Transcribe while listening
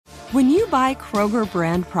When you buy Kroger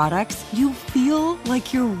brand products, you feel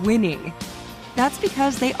like you're winning. That's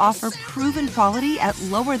because they offer proven quality at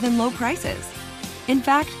lower than low prices. In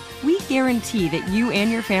fact, we guarantee that you and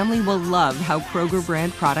your family will love how Kroger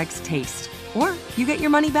brand products taste, or you get your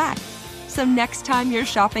money back. So next time you're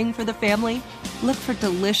shopping for the family, look for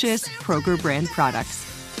delicious Kroger brand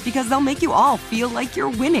products, because they'll make you all feel like you're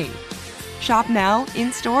winning. Shop now,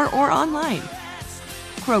 in-store, or online.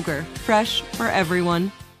 Kroger, fresh for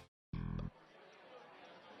everyone.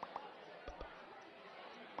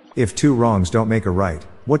 If two wrongs don't make a right,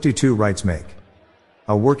 what do two rights make?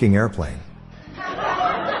 A working airplane.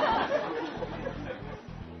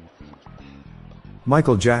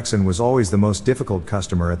 Michael Jackson was always the most difficult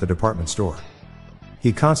customer at the department store.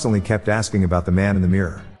 He constantly kept asking about the man in the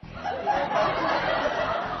mirror.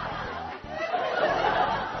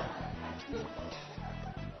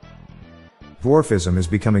 Dwarfism is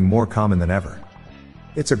becoming more common than ever.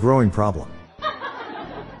 It's a growing problem.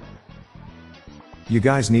 You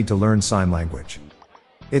guys need to learn sign language.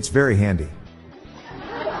 It's very handy.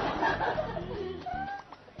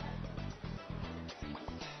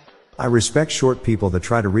 I respect short people that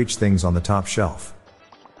try to reach things on the top shelf.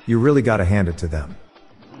 You really gotta hand it to them.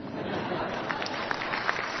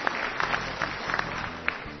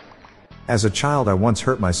 As a child, I once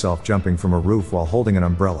hurt myself jumping from a roof while holding an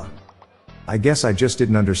umbrella. I guess I just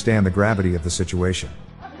didn't understand the gravity of the situation.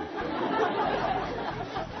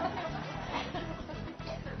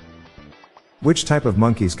 Which type of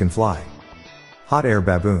monkeys can fly? Hot air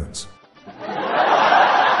baboons.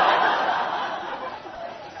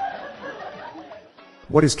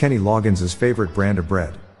 What is Kenny Loggins' favorite brand of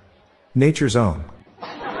bread? Nature's Own.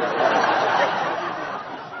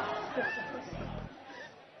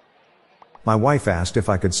 My wife asked if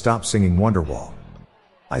I could stop singing Wonderwall.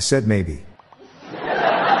 I said maybe.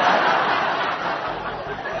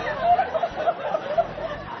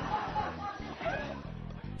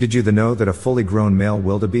 Did you know that a fully grown male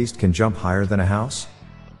wildebeest can jump higher than a house?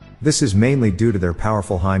 This is mainly due to their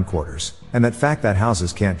powerful hindquarters, and that fact that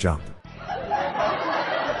houses can't jump.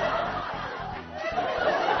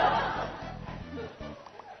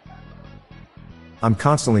 I'm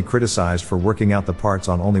constantly criticized for working out the parts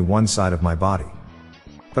on only one side of my body.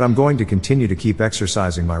 But I'm going to continue to keep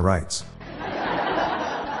exercising my rights.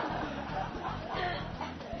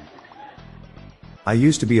 I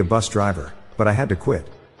used to be a bus driver, but I had to quit.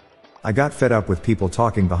 I got fed up with people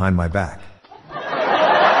talking behind my back.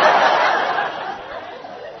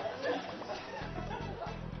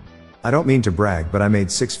 I don't mean to brag, but I made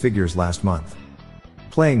 6 figures last month,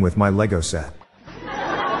 playing with my Lego set.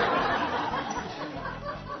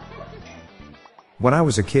 When I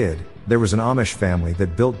was a kid, there was an Amish family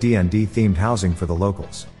that built D&D themed housing for the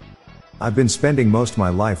locals. I've been spending most of my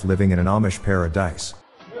life living in an Amish paradise.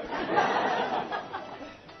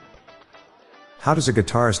 How does a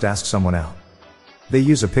guitarist ask someone out? They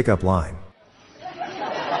use a pickup line.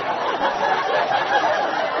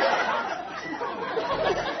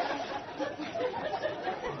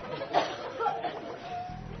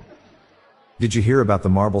 Did you hear about the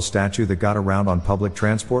marble statue that got around on public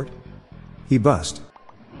transport? He bust.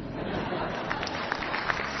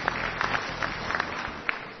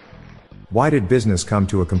 Why did business come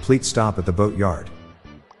to a complete stop at the boat yard?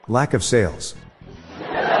 Lack of sales.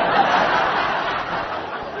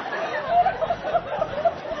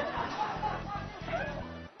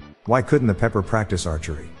 Why couldn't the pepper practice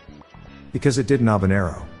archery? Because it didn't have an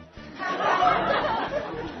arrow.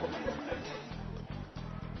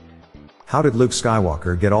 How did Luke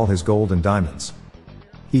Skywalker get all his gold and diamonds?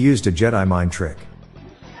 He used a Jedi mind trick.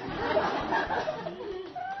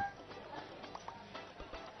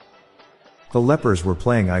 The lepers were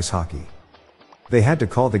playing ice hockey. They had to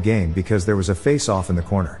call the game because there was a face-off in the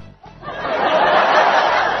corner.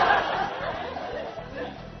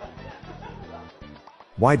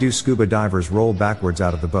 Why do scuba divers roll backwards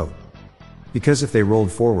out of the boat? Because if they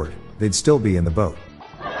rolled forward, they'd still be in the boat.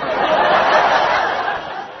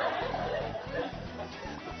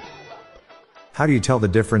 How do you tell the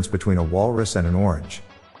difference between a walrus and an orange?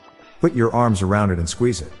 Put your arms around it and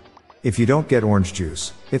squeeze it. If you don't get orange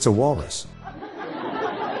juice, it's a walrus.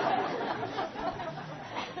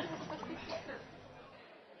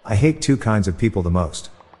 I hate 2 kinds of people the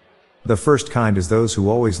most. The first kind is those who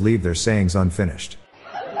always leave their sayings unfinished.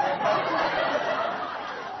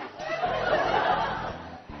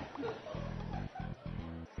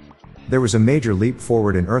 There was a major leap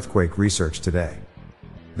forward in earthquake research today.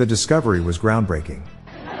 The discovery was groundbreaking.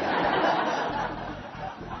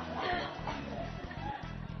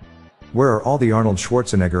 Where are all the Arnold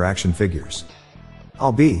Schwarzenegger action figures?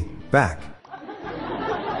 I'll be back.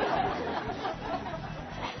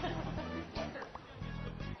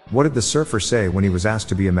 What did the surfer say when he was asked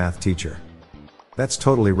to be a math teacher? That's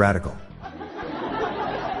totally radical.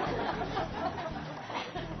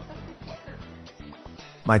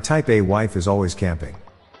 My type A wife is always camping.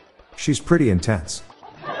 She's pretty intense.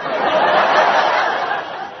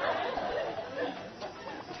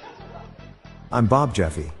 I'm Bob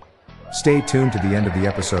Jeffy. Stay tuned to the end of the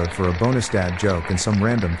episode for a bonus dad joke and some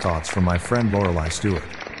random thoughts from my friend Lorelei Stewart.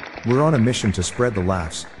 We're on a mission to spread the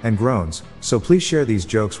laughs and groans, so please share these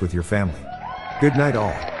jokes with your family. Good night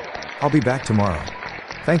all. I'll be back tomorrow.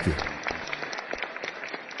 Thank you.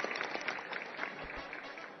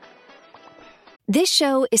 This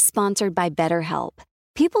show is sponsored by BetterHelp.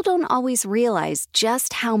 People don't always realize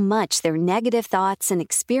just how much their negative thoughts and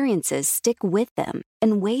experiences stick with them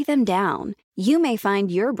and weigh them down. You may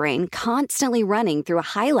find your brain constantly running through a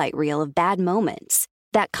highlight reel of bad moments.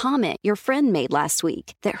 That comment your friend made last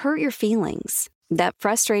week that hurt your feelings. That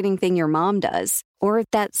frustrating thing your mom does. Or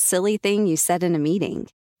that silly thing you said in a meeting.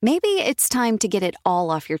 Maybe it's time to get it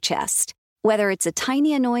all off your chest. Whether it's a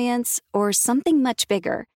tiny annoyance or something much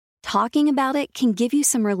bigger, talking about it can give you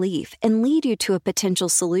some relief and lead you to a potential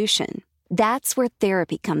solution. That's where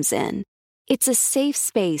therapy comes in. It's a safe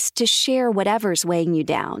space to share whatever's weighing you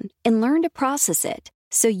down and learn to process it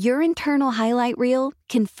so your internal highlight reel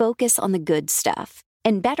can focus on the good stuff.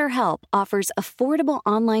 And BetterHelp offers affordable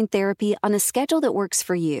online therapy on a schedule that works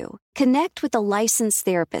for you. Connect with a licensed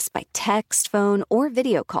therapist by text, phone, or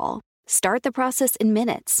video call. Start the process in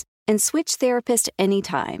minutes and switch therapist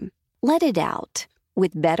anytime. Let it out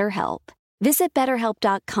with BetterHelp. Visit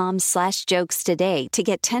BetterHelp.com/jokes today to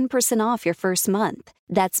get 10% off your first month.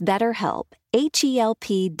 That's BetterHelp,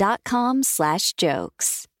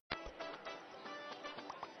 HELP.com/jokes.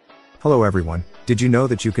 Hello everyone, did you know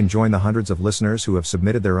that you can join the hundreds of listeners who have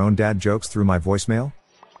submitted their own dad jokes through my voicemail?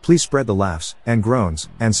 Please spread the laughs and groans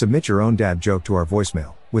and submit your own dad joke to our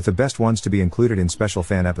voicemail, with the best ones to be included in special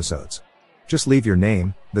fan episodes. Just leave your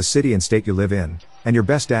name, the city and state you live in, and your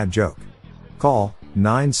best dad joke. Call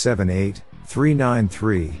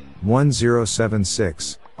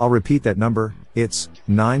 978-393-1076. I'll repeat that number, it's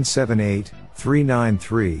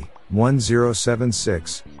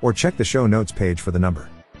 978-393-1076, or check the show notes page for the number.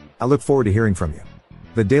 I look forward to hearing from you.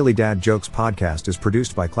 The Daily Dad Jokes podcast is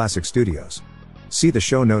produced by Classic Studios. See the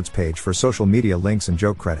show notes page for social media links and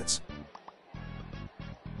joke credits.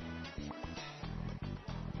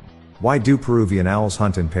 Why do Peruvian owls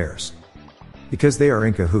hunt in pairs? Because they are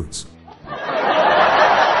in cahoots.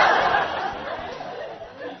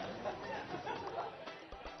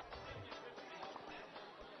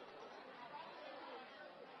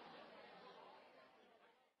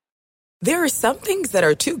 There are some things that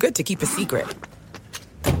are too good to keep a secret.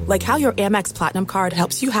 Like how your Amex Platinum card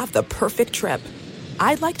helps you have the perfect trip.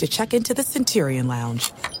 I'd like to check into the Centurion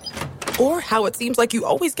Lounge. Or how it seems like you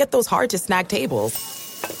always get those hard-to-snag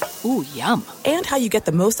tables. Ooh, yum. And how you get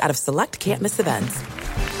the most out of select can't-miss events.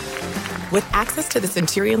 With access to the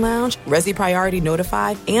Centurion Lounge, Resi Priority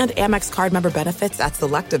Notified, and Amex card member benefits at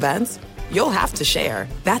select events, you'll have to share.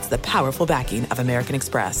 That's the powerful backing of American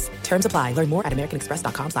Express. Terms apply. Learn more at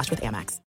americanexpress.com/withAmex.